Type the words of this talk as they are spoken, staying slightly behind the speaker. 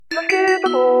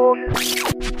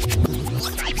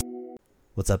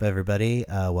What's up, everybody?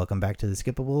 Welcome back to the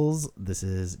Skippables. This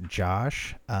is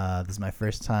Josh. This is my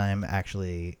first time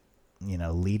actually,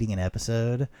 leading an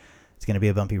episode. It's going to be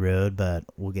a bumpy road, but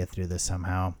we'll get through this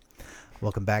somehow.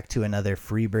 Welcome back to another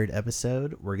Freebird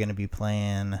episode. We're going to be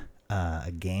playing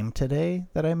a game today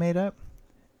that I made up.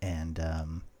 And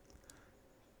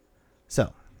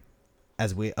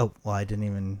I didn't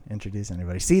even introduce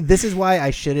anybody. See, this is why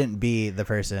I shouldn't be the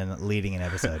person leading an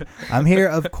episode. I'm here,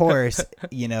 of course.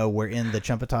 We're in the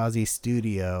Chumpatazi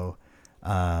studio.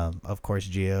 Of course,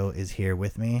 Gio is here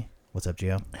with me. What's up,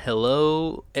 Gio?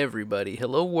 Hello, everybody.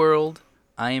 Hello, world.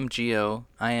 I am Gio.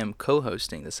 I am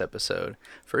co-hosting this episode.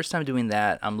 First time doing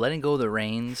that. I'm letting go of the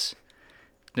reins.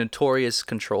 Notorious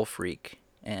control freak.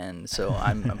 And so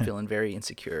I'm feeling very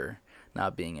insecure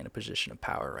not being in a position of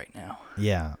power right now.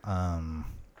 Yeah.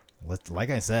 Like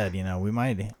I said, we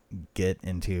might get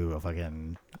into a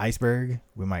fucking iceberg.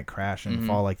 We might crash and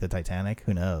fall like the Titanic.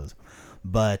 Who knows?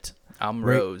 But I'm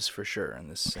Rose for sure in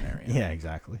this scenario. Yeah,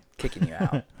 exactly. Kicking you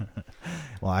out.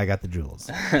 Well, I got the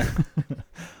jewels.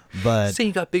 But say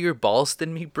you got bigger balls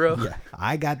than me, bro. Yeah,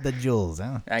 I got the jewels.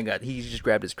 Huh? He just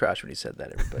grabbed his crotch when he said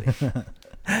that, everybody.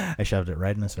 I shoved it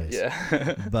right in his face.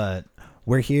 Yeah. But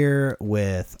we're here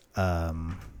with a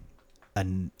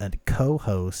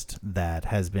co-host that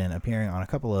has been appearing on a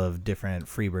couple of different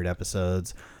Freebird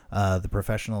episodes. The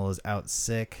professional is out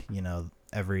sick.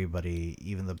 Everybody,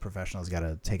 even the professionals, got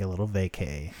to take a little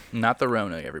vacay. Not the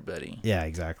Rona, everybody. Yeah,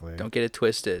 exactly. Don't get it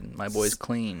twisted. My boy's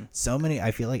clean.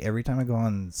 I feel like every time I go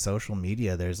on social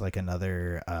media, there's like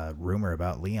another rumor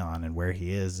about Leon and where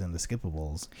he is in the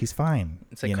Skippables. He's fine.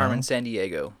 It's like Carmen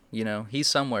Sandiego. He's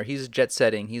somewhere. He's jet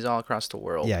setting. He's all across the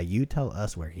world. Yeah, you tell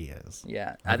us where he is.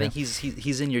 Yeah, okay. I think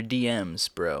he's in your DMs,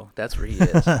 bro. That's where he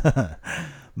is.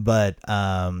 But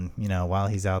while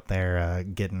he's out there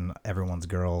getting everyone's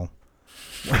girl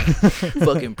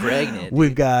fucking pregnant, dude.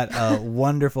 We've got a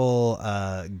wonderful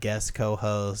guest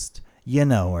co-host. You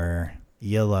know her,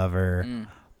 you love her.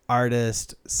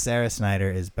 Artist Sarah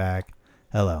Snyder is back.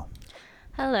 Hello.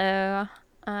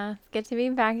 It's good to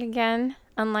be back again.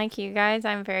 Unlike you guys,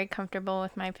 I'm very comfortable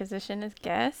with my position as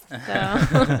guest.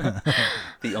 So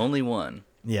the only one.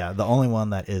 Yeah, the only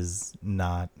one that is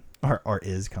not or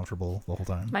is comfortable the whole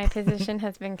time. My position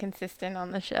has been consistent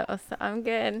on the show, so I'm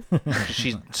good.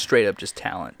 She's straight up just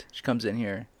talent. She comes in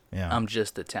here. Yeah. I'm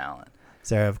just a talent.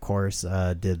 Sarah, of course,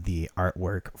 did the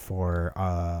artwork for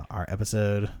our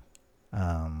episode.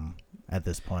 At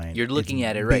this point, you're looking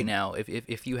at it right now.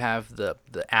 If you have the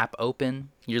app open,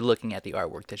 you're looking at the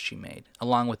artwork that she made,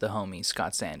 along with the homie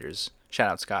Scott Sanders.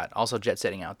 Shout out Scott. Also jet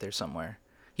setting out there somewhere.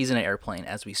 He's in an airplane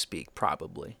as we speak,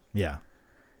 probably. Yeah.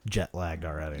 Jet lagged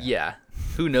already. Yeah.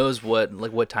 Who knows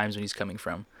what times when he's coming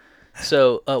from.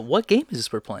 So what game is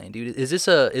this we're playing, dude? Is this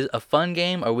a fun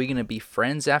game? Are we going to be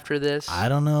friends after this? I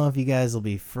don't know if you guys will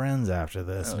be friends after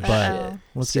this, but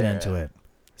let's get into it.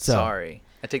 So, sorry.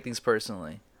 I take things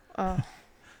personally. Oh.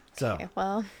 So, okay,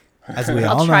 well, as we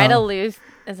all I'll try know, to lose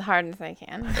as hard as I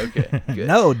can. Okay, good.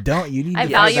 No, don't. You need I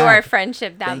to value our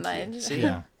friendship that Thank much.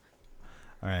 Yeah.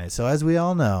 All right. So as we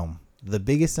all know, the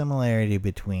biggest similarity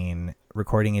between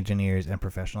recording engineers and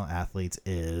professional athletes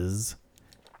is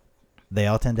they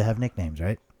all tend to have nicknames,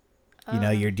 right?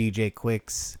 Your DJ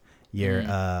Quicks, your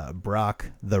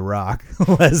Brock the Rock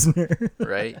Lesnar.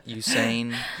 Right?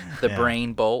 Usain the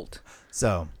Brain Bolt.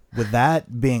 So with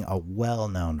that being a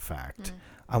well-known fact,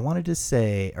 I wanted to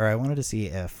see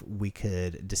if we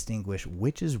could distinguish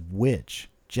which is which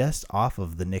just off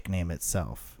of the nickname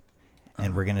itself.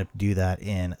 And we're going to do that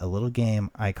in a little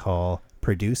game I call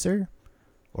Producer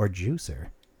or Juicer.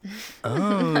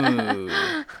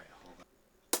 Oh.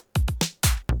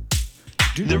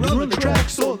 Do they run the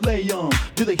tracks or lay on?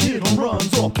 Do they hit home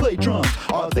runs or play drums?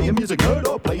 Are they a music nerd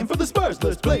or playing for the Spurs?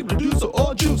 Let's play Producer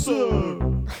or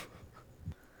Juicer.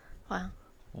 Wow.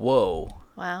 Whoa.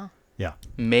 Wow. Yeah.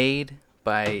 Made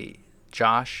by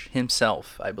Josh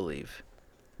himself, I believe.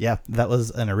 Yeah, that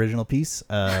was an original piece.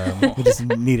 We just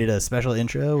needed a special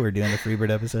intro. We're doing the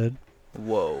Freebird episode.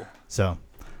 Whoa. So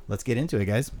let's get into it,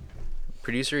 guys.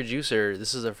 Producer or Juicer,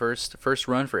 this is a first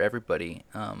run for everybody.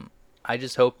 I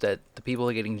just hope that the people who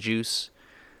are getting juice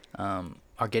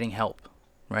are getting help,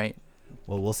 right?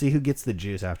 Well, we'll see who gets the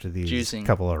juice after these Juicing.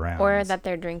 couple of rounds. Or that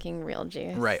they're drinking real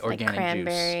juice. Right, organic like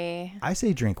cranberry, I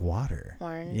say drink water.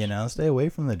 orange. Stay away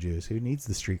from the juice. Who needs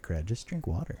the street cred? Just drink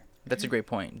water. That's a great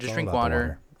point. Just all drink about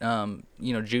the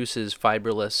water. Juice is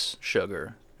fiberless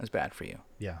sugar. That's bad for you.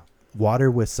 Yeah.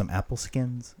 Water with some apple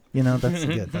skins. That's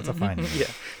good. That's a fine one. Yeah.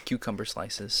 Cucumber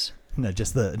slices. No,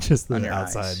 just the On your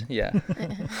outside. eyes. Yeah.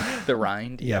 The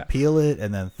rind. Yeah, peel it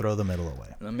and then throw the middle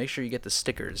away. And then make sure you get the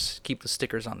stickers. Keep the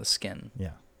stickers on the skin.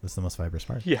 Yeah. That's the most fibrous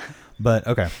part. Yeah. But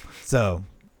okay, so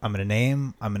I'm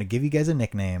gonna give you guys a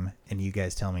nickname, and you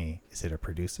guys tell me, is it a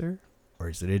producer or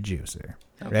is it a juicer?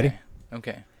 Ready?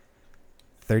 Okay.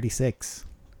 36.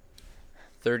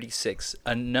 36.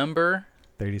 A number,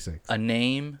 36. a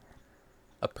name,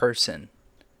 a person.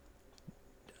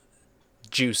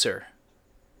 Juicer.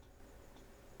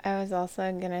 I was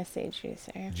also gonna say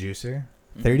juicer. Juicer.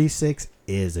 36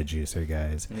 is a juicer,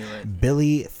 guys. Knew it.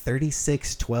 Billy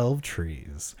 3612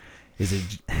 trees is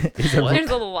a There's a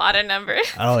lot of numbers.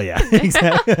 oh yeah,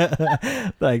 exactly.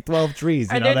 Like 12 trees,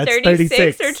 Are there that's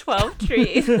 36 36 or 12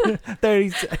 trees?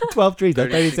 12 trees,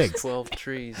 that's 36, 36. 12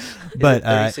 trees. Is But, it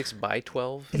 36 by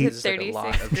 12? Is It's it like a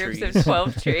lot 36 of groups trees. of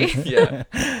 12 trees? Yeah.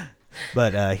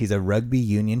 But he's a rugby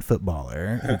union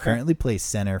footballer who currently plays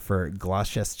center for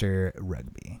Gloucester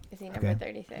Rugby. Is he number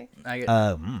 36? I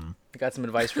got some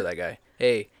advice for that guy.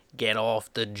 Hey, get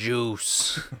off the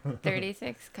juice.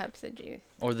 36 cups of juice.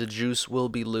 Or the juice will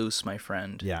be loose, my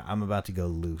friend. Yeah, I'm about to go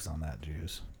loose on that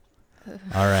juice.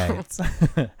 All right.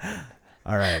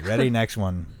 All right, ready? Next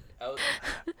one. Oh.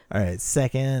 All right,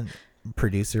 second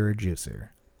producer or juicer.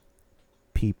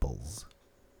 Peoples.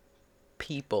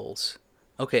 Peoples.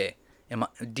 Okay.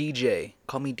 DJ.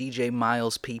 Call me DJ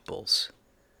Miles Peoples.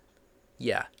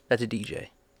 Yeah, that's a DJ.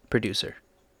 Producer.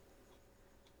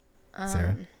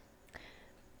 Sarah?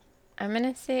 I'm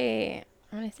gonna say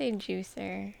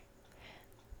juicer.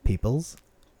 Peoples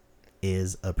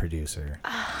is a producer.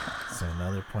 So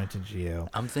another point to Geo.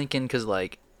 I'm thinking because,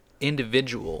 like,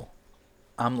 individual,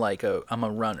 I'm a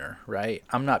runner, right?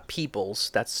 I'm not Peoples.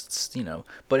 That's,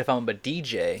 but if I'm a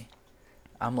DJ,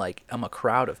 I'm a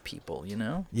crowd of people,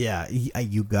 Yeah,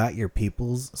 you got your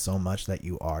peoples so much that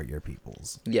you are your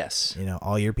peoples. Yes,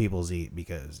 All your peoples eat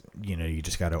because, you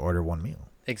just got to order one meal.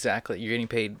 exactly. You're getting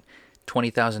paid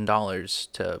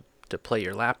 $20,000 to play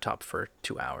your laptop for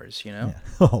 2 hours, Yeah.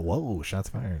 Oh, whoa, shots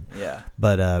fired. Yeah.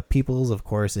 But Peoples, of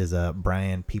course, is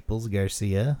Brian Peoples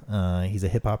Garcia. He's a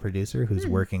hip-hop producer whose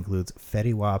work includes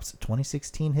Fetty Wap's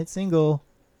 2016 hit single,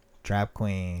 Trap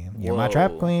Queen. You're my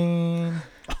Trap Whoa. Queen.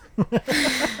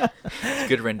 It's a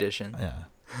good rendition. Yeah.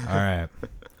 All right.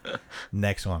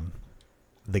 Next one.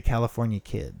 The California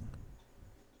Kid.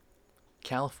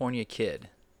 California Kid.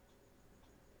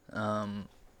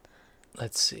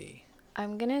 Let's see.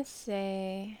 I'm gonna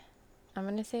say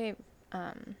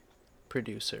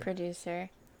Producer. producer.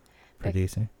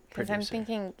 Producer. Because I'm Producer.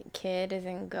 thinking kid is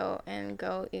in goat and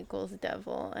goat equals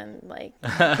devil and like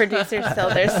producers sell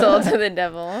their soul to the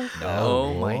devil.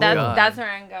 Oh my That's God. that's where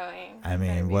I'm going. I Better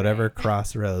mean, be whatever right.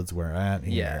 crossroads we're at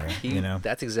here, Yeah,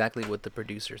 that's exactly what the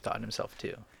producer thought himself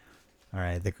too. All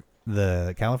right,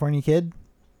 the California Kid,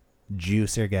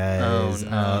 juicer, guys.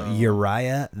 Oh, no.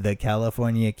 Uriah, the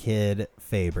California Kid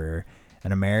Faber,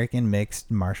 an American mixed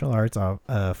martial arts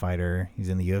fighter. He's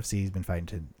in the UFC. He's been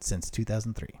fighting since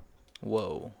 2003.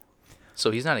 Whoa. So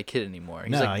he's not a kid anymore.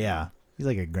 He's he's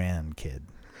like a grand kid.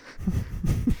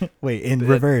 Wait, in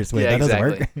reverse. Wait, yeah, that doesn't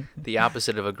exactly. work. The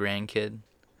opposite of a grandkid.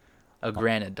 A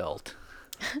grand adult.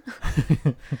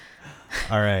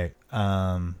 All right.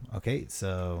 Okay,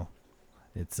 so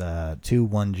it's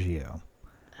 2-1 Geo.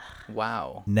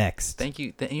 Wow. Next. Thank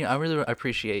you. I really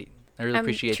appreciate. I'm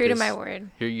appreciate true to this. my word.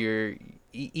 You're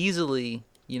easily,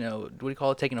 what do you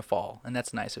call it, taking a fall, and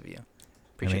that's nice of you. I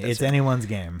Appreciate mean, that. it's sir. anyone's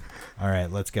game. All right,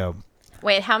 let's go.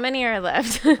 Wait, how many are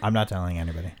left? I'm not telling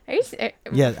anybody. Are you?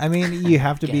 Yeah, I mean, you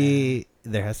have to be.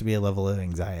 There has to be a level of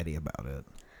anxiety about it.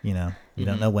 You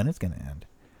don't know when it's gonna end.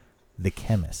 The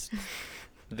Chemist.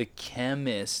 The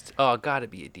Chemist. Oh, gotta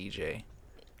be a DJ.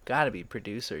 Gotta be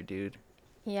producer, dude.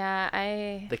 Yeah,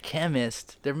 The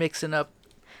Chemist. They're mixing up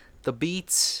the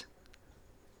beats.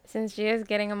 since Gio's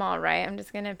getting them all right, I'm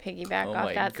just gonna piggyback Oh off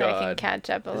my that so I can God. catch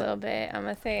up a little bit. I'm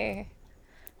gonna say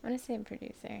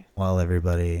producer. Well,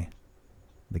 everybody,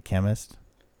 the Chemist.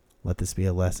 Let this be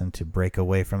a lesson to break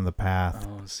away from the path.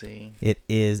 Oh, see. It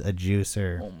is a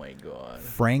juicer. Oh my God.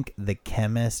 Frank the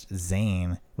Chemist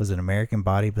Zane was an American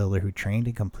bodybuilder who trained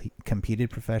and competed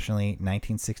professionally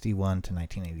 1961 to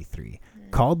 1983.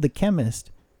 Called the Chemist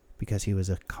because he was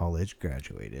a college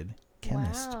graduated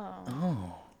chemist. Wow.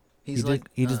 Oh. He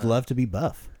He's just loved to be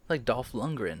buff. like Dolph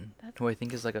Lundgren, who I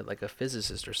think is like a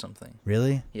physicist or something.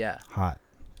 Really? Yeah. Hot.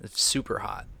 It's super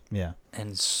hot Yeah.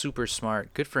 and super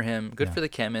smart. Good for him. Good Yeah. for the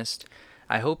Chemist.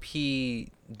 I hope he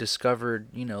discovered,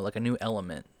 like a new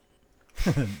element.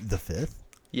 The fifth?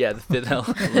 Yeah, the fifth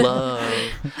element. Love.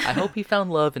 I hope he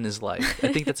found love in his life.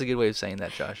 I think that's a good way of saying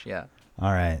that, Josh. Yeah.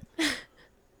 All right.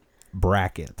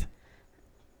 Bracket.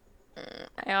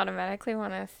 I automatically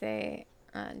want to say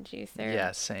juicer.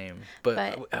 Yeah, same.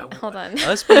 But Hold on.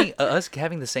 us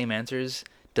having the same answers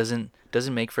doesn't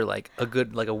make for like a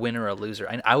good like a winner or a loser.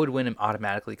 I would win him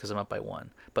automatically because I'm up by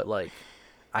 1, but like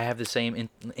I have the same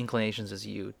inclinations as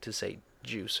you to say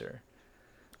juicer.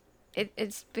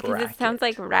 It's because Bracket. it sounds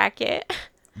like racket.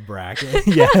 Bracket.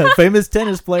 Yeah, famous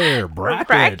tennis player. Bracket.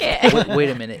 Bracket. Wait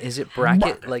a minute. Is it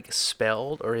bracket like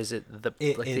spelled, or is it the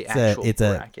the actual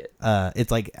bracket?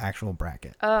 It's like actual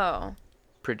bracket. Oh.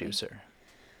 Producer.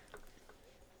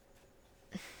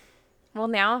 Well,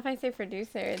 now if I say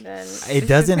producer, then It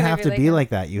doesn't have to be like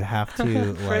that. You have to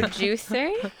like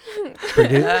producer.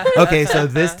 Okay, so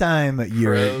this time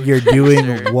you're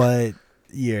doing what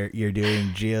you're doing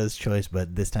Gio's choice,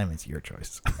 but this time it's your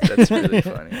choice. That's really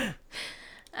funny.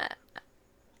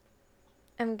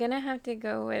 I'm gonna have to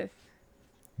go with.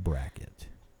 Bracket.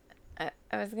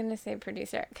 I was gonna say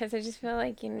producer because I just feel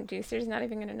like juicer's not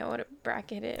even gonna know what a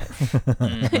bracket is.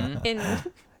 Mhm.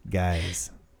 In Guys,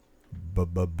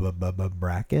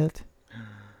 bracket.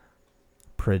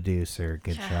 Producer.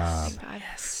 Good job.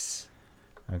 Yes.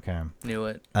 Okay. Knew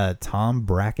it. Tom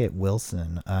Brackett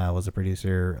Wilson was a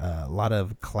producer. A lot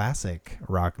of classic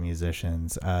rock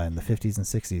musicians in the 50s and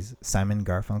 60s. Simon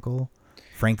Garfunkel,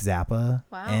 Frank Zappa,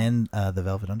 Wow. and the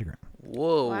Velvet Underground.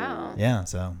 Whoa. Wow. Yeah,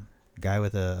 so guy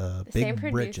with a The big same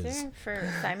producer britches. for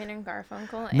Simon and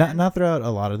Garfunkel. And Not throughout a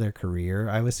lot of their career.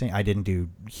 I was saying I didn't do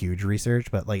huge research,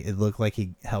 but like it looked like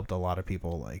he helped a lot of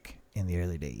people like in the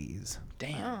early days.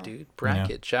 Damn, Oh. dude.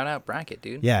 Bracket. Shout out Bracket,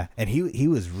 dude. Yeah, and he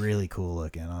was really cool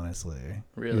looking. Honestly,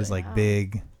 Really? he was like Wow.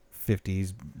 big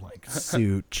 50s like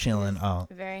suit chilling. Oh,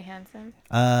 very handsome.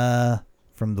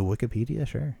 from the Wikipedia,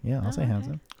 sure. Yeah, I'll say okay.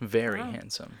 handsome. Very Wow.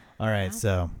 handsome. All right, Wow.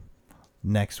 so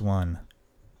next one,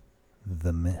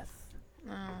 The Myth.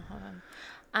 Oh, hold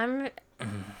on.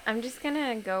 I'm just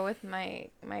gonna go with my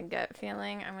gut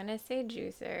feeling. I'm gonna say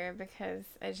juicer because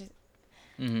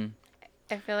Mm-hmm.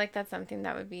 I feel like that's something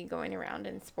that would be going around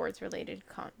in sports related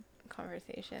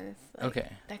conversations. Like, Okay.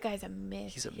 that guy's a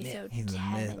myth. He's a myth. So He's a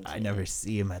myth. I talented. never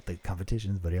see him at the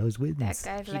competitions, but he always That wins.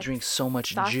 guy's He like drinks so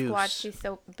much Sasquatch. juice. He's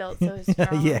so built so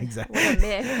strong. Yeah, exactly. What a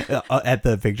myth. At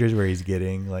the pictures where he's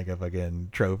getting like a fucking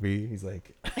trophy, he's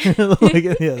like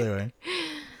looking the other way.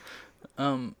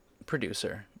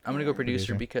 Producer. I'm gonna go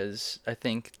producer Producer. because I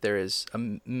think there is a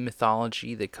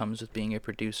mythology that comes with being a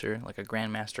producer, like a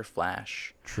Grandmaster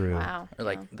Flash, True. Wow. or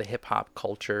like yeah. the hip hop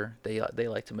culture. They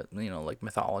like to like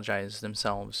mythologize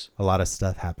themselves. A lot of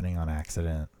stuff happening on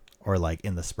accident or like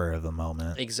in the spur of the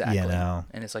moment. Exactly. You know,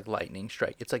 And it's like lightning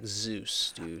strike. It's like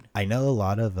Zeus, dude. I know a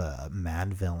lot of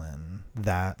Mad Villain.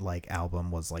 That like album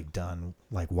was like done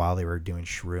like while they were doing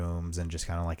shrooms and just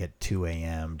kind of like at 2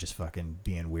 a.m. just fucking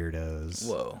being weirdos.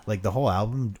 Whoa. Like the whole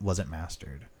album wasn't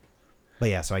mastered. But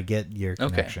yeah, so I get your Okay.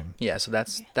 connection. Yeah. So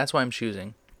that's why I'm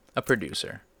choosing a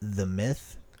producer. The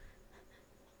Myth,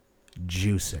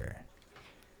 Juicer.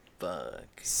 Fuck.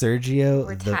 Sergio.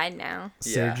 We're the, tied now.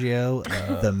 Yeah.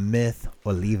 Sergio the Myth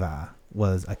Oliva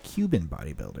was a Cuban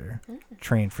bodybuilder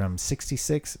trained from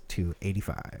 66 to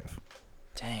 85.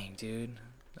 Dang, dude.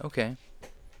 Okay.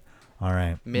 All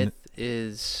right. Myth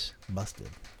is Busted.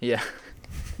 yeah.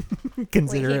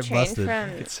 Consider Wait, he it trained busted.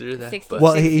 from Consider that 66 busted.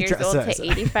 Well, he years tra- old sorry, to sorry.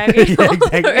 85 years Yeah, old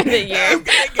exactly. or the year.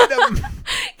 Get him.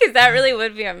 Because that really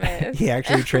would be a myth. He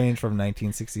actually trained from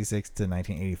 1966 to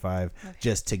 1985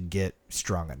 just to get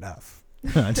strong enough.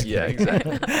 I'm just Yeah, kidding.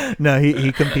 exactly. No,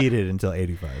 he competed until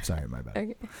 85. Sorry, my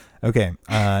bad. Okay.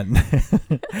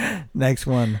 Okay. Next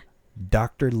one,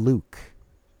 Dr. Luke.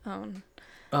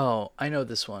 Oh, I know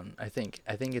this one. I think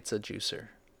it's a juicer.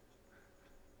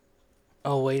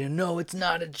 Oh wait, no, it's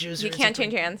not a juicer. You it's can't a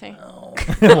change your answer. No.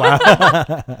 Wow.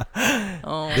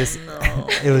 Oh This- no.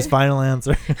 It was final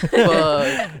answer.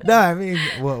 Fuck. No, I mean,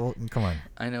 well, come on.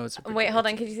 I know it's a Wait, hold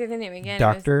on. Could you say the name again?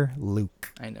 Dr.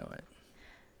 Luke. I know it.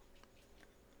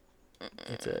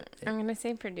 It's a I'm going to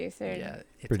say producer. yeah.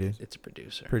 It's a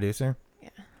producer. Producer. Yeah.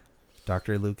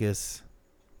 Dr. Lucas,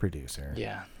 producer.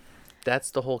 Yeah,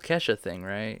 that's the whole Kesha thing,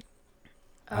 right?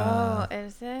 Oh,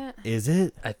 is it? Is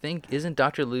it? I think isn't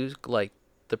Dr. Luke like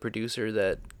the producer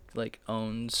that like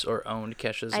owns or owned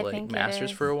Kesha's I like think it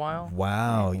masters is. for a while?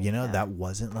 Wow. think You know, so. that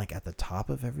wasn't like at the top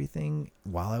of everything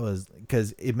while I was,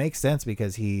 because it makes sense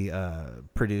because he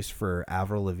produced for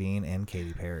Avril Lavigne and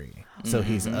Katy Perry. So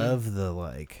he's Mhm. of the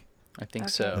like I think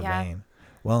Okay, so. the Yeah. vein.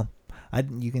 Well,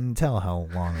 you can tell how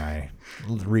long I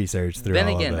researched through Then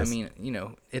all again, of I this.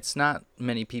 mean, it's not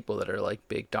many people that are like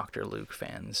big Dr. Luke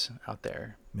fans out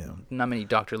there. Yeah. Not many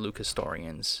Dr. Luke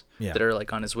historians Yeah. that are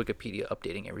like on his Wikipedia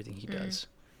updating everything he does.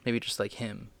 Maybe just like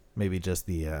him. Maybe just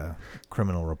the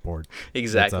criminal report.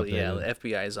 Exactly. Yeah, updated. the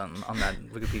FBI is on that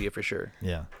Wikipedia for sure.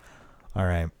 Yeah. All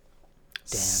right.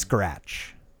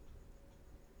 Scratch.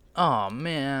 Oh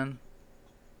man.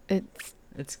 It's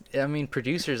I mean,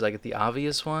 producer's like the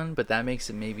obvious one, but that makes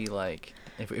it maybe like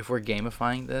if we're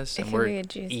gamifying this It and could we're be a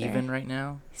juicer. even right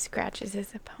now. He scratches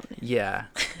his opponent. Yeah.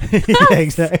 Yeah,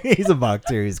 exactly. He's a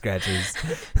boxer. He scratches.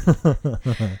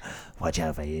 Watch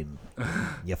out for him.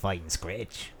 You're fighting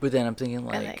Scratch. But then I'm thinking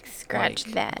I like scratch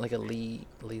that. like a Lee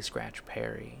Scratch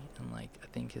Perry, and like I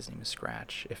think his name is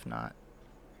Scratch. If not,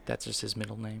 that's just his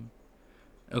middle name.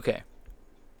 Okay.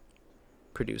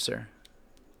 Producer.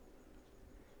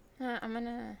 I'm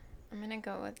gonna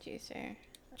go with juicer.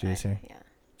 Juicer? Yeah.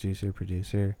 Juicer,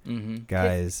 producer. Mm-hmm.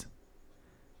 Guys,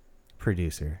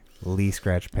 producer. Lee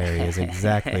Scratch Perry is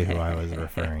exactly who I was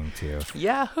referring to.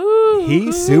 Yahoo!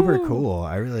 He's super cool.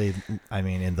 I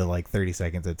mean, in the like 30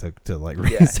 seconds it took to like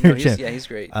Yeah, research him. he's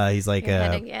great. He's like Your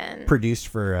head again. produced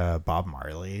for Bob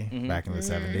Marley Mhm. back in the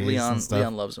 70s Leon and stuff.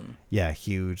 Leon loves him. Yeah,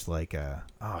 huge like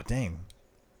oh dang.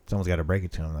 Someone's got to break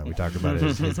it to him that we talked about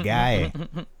his guy.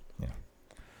 Yeah.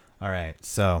 All right.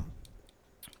 So,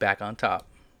 Back on top.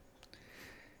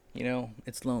 You know,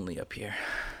 it's lonely up here.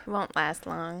 Won't last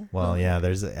long. well, yeah,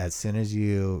 there's as soon as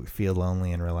you feel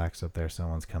lonely and relaxed up there,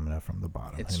 someone's coming up from the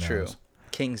bottom. It's Who true. knows?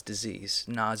 King's Disease,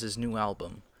 Nas's new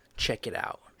album. Check it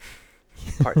out.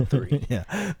 Part 3.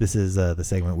 Yeah. This is the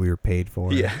segment we were paid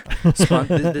for. Yeah.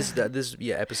 This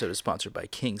episode is sponsored by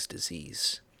King's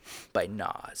Disease by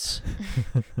Nas.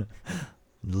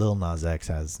 Lil Nas X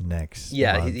has next.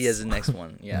 Yeah, he month's- has the next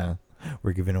one. Yeah.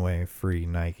 We're giving away free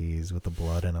Nikes with the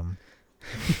blood in them.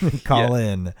 Call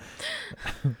in.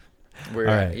 We're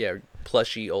All right.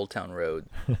 plushy Old Town Road.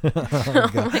 Oh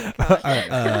my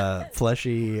gosh.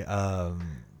 Fleshy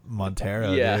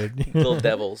Montero, Yeah. dude. Little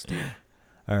devils, dude.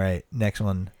 All right, next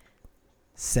one.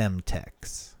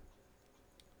 Semtex.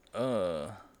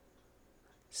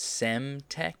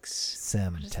 Semtex?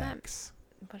 Semtex.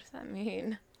 What does that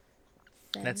mean?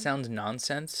 That sounds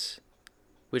nonsense,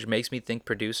 which makes me think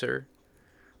producer,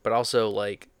 but also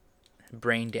like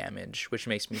brain damage, which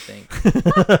makes me think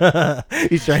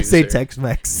He's trying to say Juicer.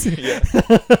 Tex-Mex. Yeah.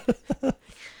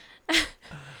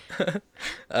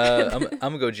 I'm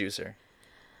gonna go juicer.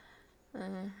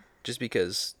 Just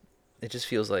because it just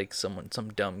feels like some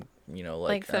dumb,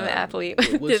 like some athlete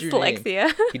what's with your name?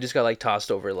 dyslexia. He just got like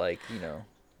tossed over like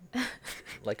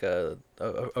like a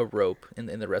rope in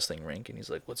the wrestling rink, and he's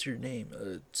like, "What's your name?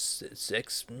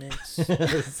 Sex Mix,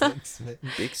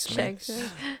 Big Smix."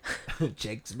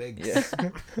 Tex-Mex.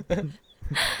 Yeah.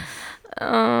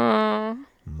 Oh.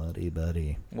 Muddy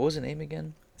buddy. What was the name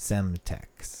again?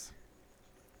 Semtex.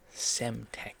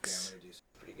 Semtex.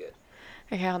 Pretty good.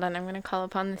 Okay, hold on. I'm gonna call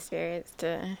upon the spirits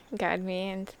to guide me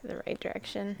into the right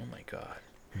direction. Oh my God.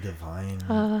 Divine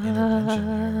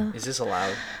intervention Is this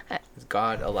allowed? Is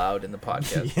God allowed in the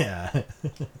podcast? here. Yeah.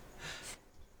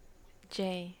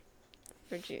 J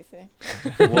for juicer.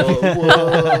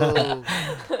 Whoa.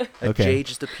 A Okay. J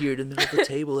just appeared in the middle of the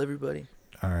table, everybody.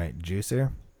 All right,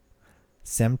 juicer.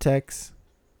 Semtex.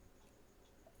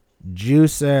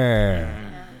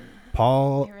 Juicer.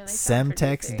 Paul You're really tough Semtex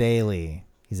producer. Daly.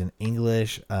 He's an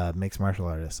English mixed martial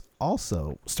artist.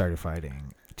 Also started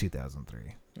fighting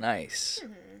 2003. Nice.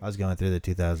 I was going through the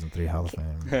 2003 Hall of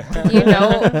Fame. Do you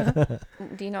know?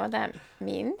 Do you know what that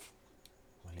means?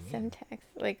 Semtex.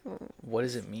 Like, What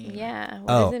does it mean? yeah.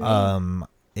 What does it mean?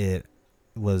 It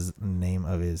was the name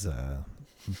of his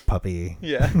puppy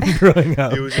Yeah. growing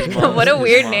up. It was his mom's. What a his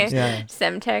weird mom's name. Yeah.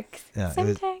 Semtex. Yeah, it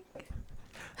was- Semtex.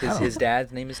 His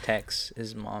dad's name is Tex.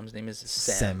 His mom's name is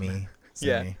Sem. Semi.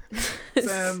 Yeah.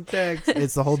 Semtex.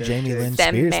 It's the whole Jamie Lynn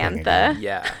Sem Spears thing. Mantha. again.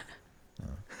 Yeah.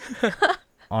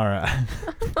 All right.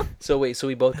 So wait, so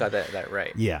we both got that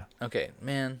right. Yeah. Okay,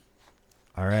 man.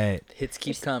 All right. Hits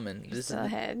keep coming. You're still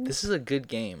ahead. This is a good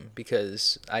game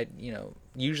because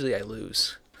usually I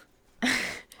lose.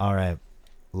 All right.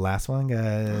 Last one,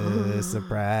 guys.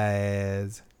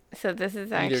 Surprise. So this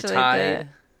is Either actually tie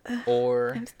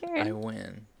or I'm scared. I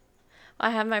win. I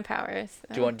have my powers.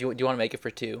 Do you want to make it for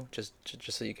 2 just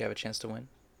so you can have a chance to win?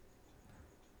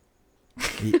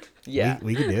 Yeah.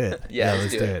 We can do it. Yeah, let's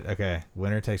let's do do it. Okay.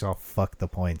 Winner takes all. Fuck the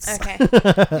points. Okay.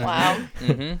 Wow.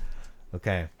 Mhm.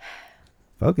 Okay.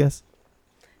 Focus.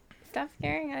 Stop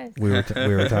scaring us. We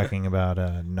were talking about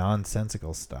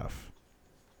nonsensical stuff.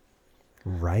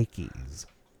 Reikis.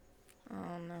 Oh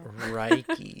no.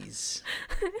 Rikes.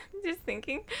 Just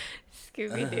thinking,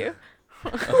 Scooby Doo,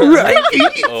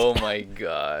 Oh my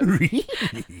God.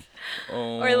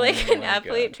 Oh or like an my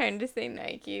athlete God. trying to say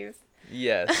Nikes,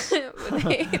 Yes.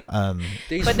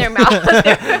 but their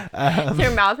mouth,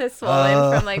 their mouth is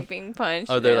swollen from like being punched.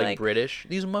 Oh, they're They're like British.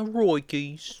 These are my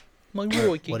Roykies. My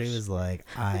Roykies. What he was like,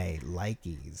 I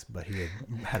likeies, but he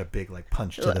had a big like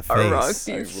punch to the Rocky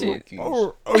face. shit.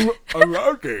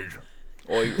 Roykies.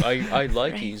 I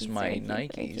like Rikes, my Rikes,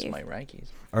 Nikes, Rikes. my Rikes.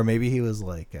 Or maybe he was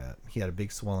like, he had a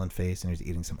big swollen face and he was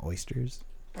eating some oysters.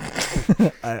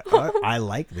 I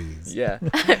like these. Yeah.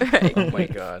 Right. Oh my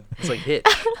god. It's like Hitch.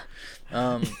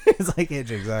 It's like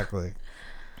Hitch, exactly.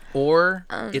 Or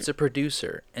it's a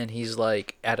producer and he's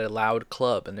like at a loud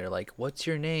club and they're like, "What's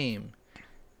your name?"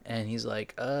 And he's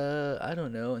like, I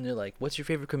don't know. And they're like, "What's your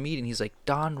favorite comedian?" He's like,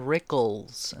 "Don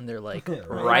Rickles." And they're like,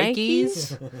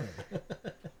 "Rikes?"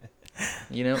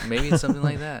 You know, maybe it's something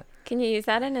like that. Can you use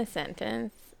that in a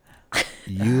sentence?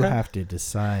 You have to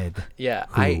decide Yeah,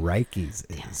 who Rikes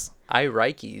is. I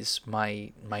Rikes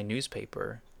my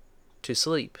newspaper to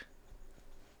sleep.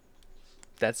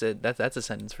 That's it. That's a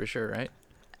sentence for sure, right?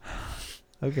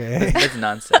 Okay. That's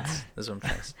nonsense. That's what I'm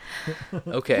trying to say. So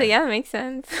Okay. yeah, it makes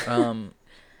sense.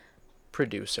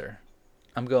 Producer.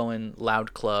 I'm going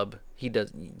loud club.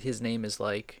 His name is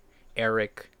like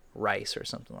Eric Rice or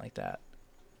something like that.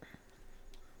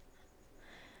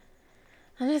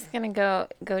 I'm just gonna go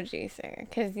juicer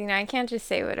because I can't just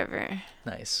say whatever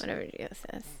Nice. Gio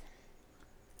says.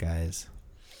 Guys,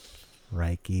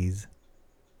 Rikes.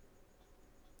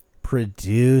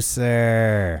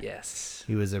 Producer. Yes.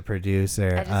 He was a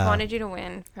producer. I just wanted you to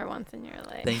win for once in your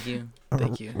life. Thank you.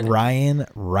 Thank you. Ryan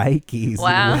Rikes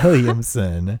Wow.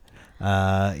 Williamson.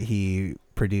 He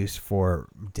produced for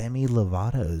Demi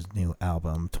Lovato's new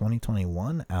album,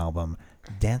 2021 album,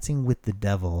 Dancing with the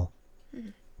Devil, ...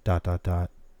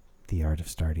 The Art of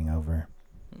Starting Over.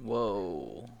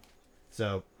 Whoa.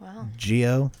 So, Wow.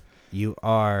 Gio, you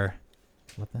are...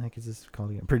 What the heck is this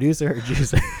called again? Producer or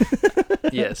juicer?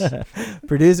 Yes.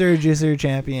 Producer or juicer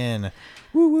champion.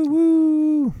 Woo, woo,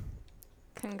 woo.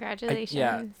 Congratulations.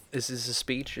 Yeah. This is a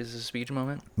speech. This is a speech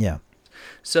moment. Yeah.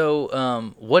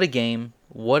 So, what a game.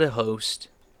 What a host.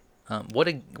 What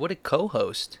a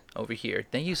co-host over here.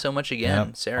 Thank you so much again,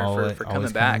 Yep, Sarah, for coming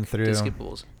always back coming through. to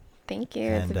Skippables. Thank you.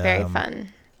 And, It's very fun.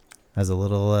 As a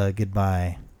little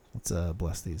goodbye, let's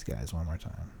bless these guys one more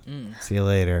time. Mm, See you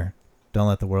later. Don't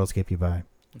let the world skip you by.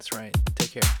 that's right.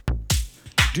 Take care.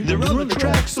 Do they run the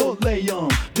tracks or lay on?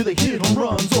 Do they hit home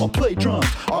runs or play drums?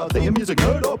 Are they a music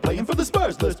nerd or playing for the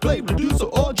Spurs? Let's play producer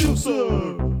or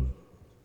juicer.